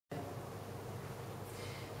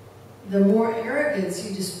the more arrogance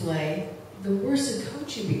you display, the worse a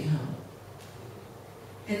coach you become.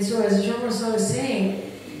 And so as Jean-Marcel was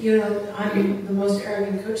saying, you know, I'm the most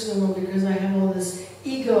arrogant coach in the world because I have all this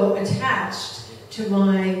ego attached to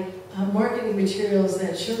my marketing materials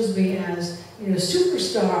that shows me as, you know,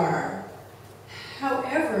 superstar.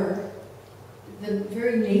 However, the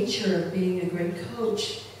very nature of being a great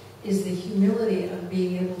coach is the humility of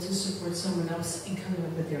being able to support someone else and coming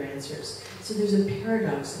up with their answers. So there's a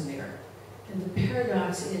paradox in there. And the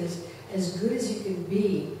paradox is, as good as you can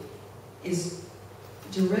be is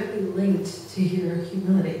directly linked to your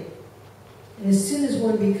humility. And as soon as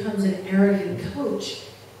one becomes an arrogant coach,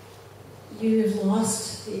 you have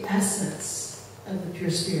lost the essence of the pure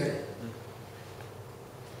spirit.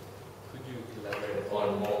 Could you elaborate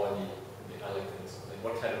on more on the elegance? Like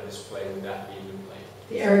what kind of display would that be?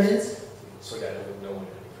 Like The arrogance? So that I would know where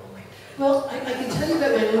you're from. Well, I can tell you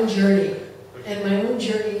about my own journey. And my own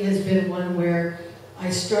journey has been one where I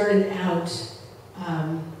started out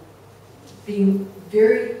being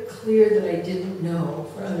very clear that I didn't know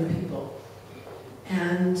for other people.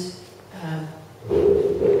 And I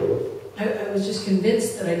was just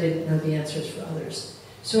convinced that I didn't know the answers for others.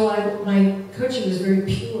 So my coaching was very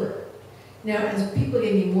pure. Now, as people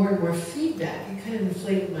gave me more and more feedback, it kind of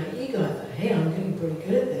inflated my ego. I thought, hey, I'm getting pretty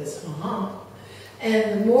good at this,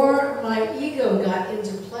 And the more my ego got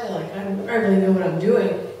into play, like I really know what I'm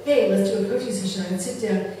doing, hey, let's do a coaching session, I'd sit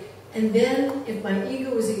down. And then, if my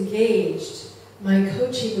ego was engaged, my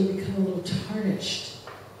coaching would become a little tarnished.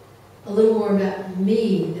 A little more about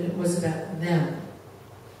me than it was about them.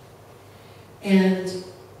 And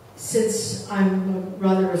since I'm a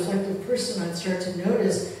rather reflective person, I'd start to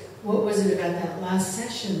notice what was it about that last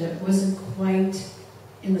session that wasn't quite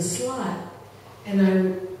in the slot. And I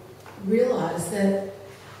would realize that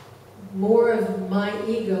more of my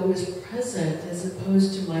ego was present as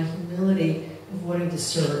opposed to my humility of wanting to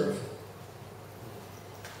serve.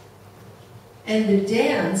 And the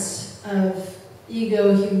dance of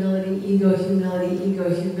ego, humility, ego, humility,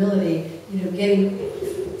 ego, humility, you know, getting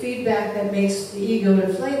feedback that makes the ego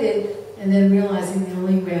inflated, and then realizing the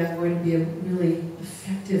only way I'm going to be a really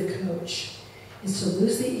effective coach is to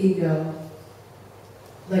lose the ego,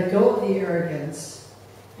 let go of the arrogance,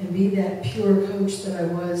 and be that pure coach that I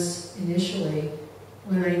was initially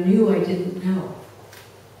when I knew I didn't know.